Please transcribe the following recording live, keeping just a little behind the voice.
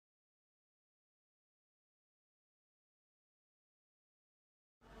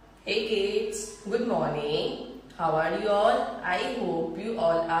Hey kids, good morning. How are you all? I hope you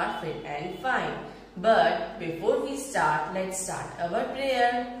all are fit and fine. But before we start, let's start our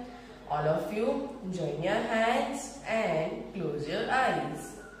prayer. All of you join your hands and close your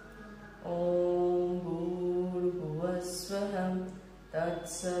eyes. Om Bhurbhuvasvaham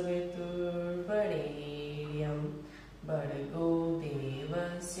Tatsaviturvarenyam Bhargo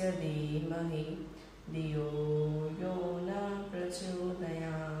Devasya Dhimahi Diyo Yona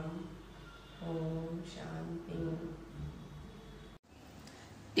Prachodayam. Om Shanti.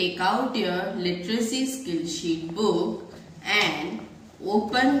 Take out your literacy skill sheet book and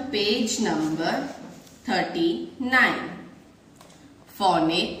open page number 39.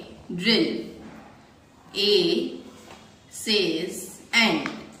 Phonic drill. A says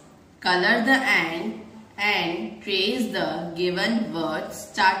ant. Color the ant and trace the given words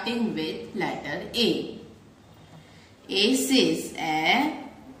starting with letter A. A says a.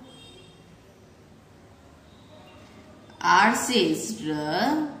 R says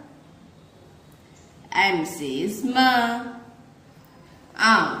r. M says ma.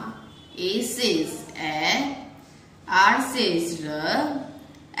 A says a. R says r.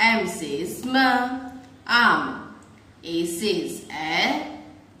 M says ma. A says a.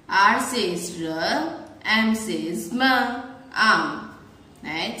 R says r. M says ma.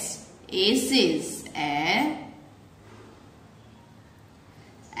 Next, A says a.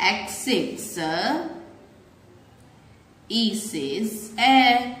 X says E says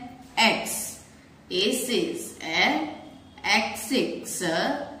a. X. A says a. X says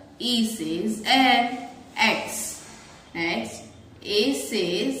E says a. X. Next, A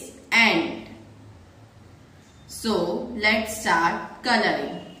says ant. So, let's start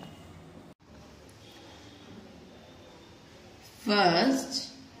coloring.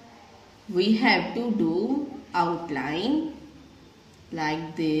 First, we have to do outline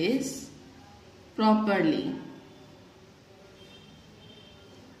like this properly.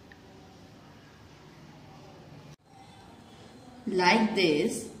 Like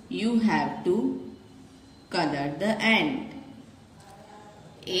this, you have to color the ant.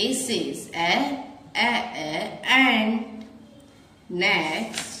 A says a, ant.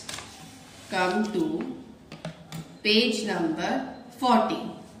 Next, come to page number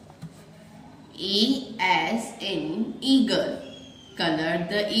 40. E as in eagle. Color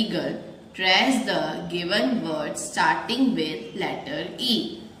the eagle. Trace the given word starting with letter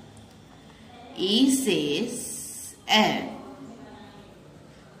E. E says a.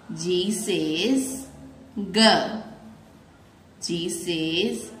 G says g. G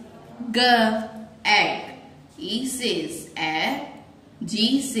says g. Egg. E says a.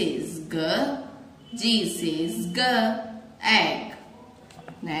 G says g. G says g. Egg.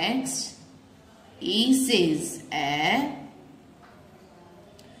 Next, E says a.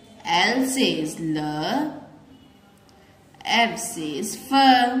 L says l. F says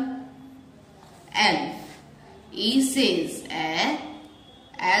f. Elf. E says a.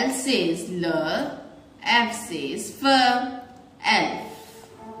 L says l. F says f. Elf.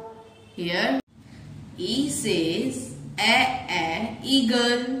 Here, E says a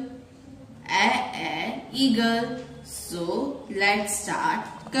eagle. A eagle. So, let's start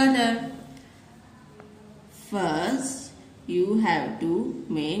color. First, you have to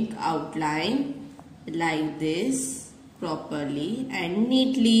make outline like this properly and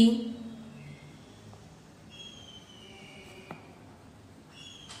neatly.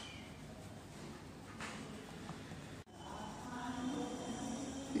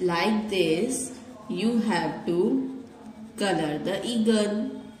 Like this, you have to color the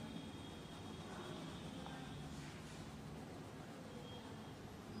eagle.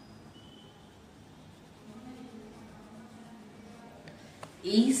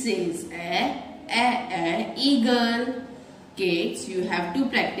 E says a eagle. Kids, you have to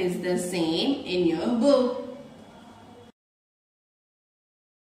practice the same in your book.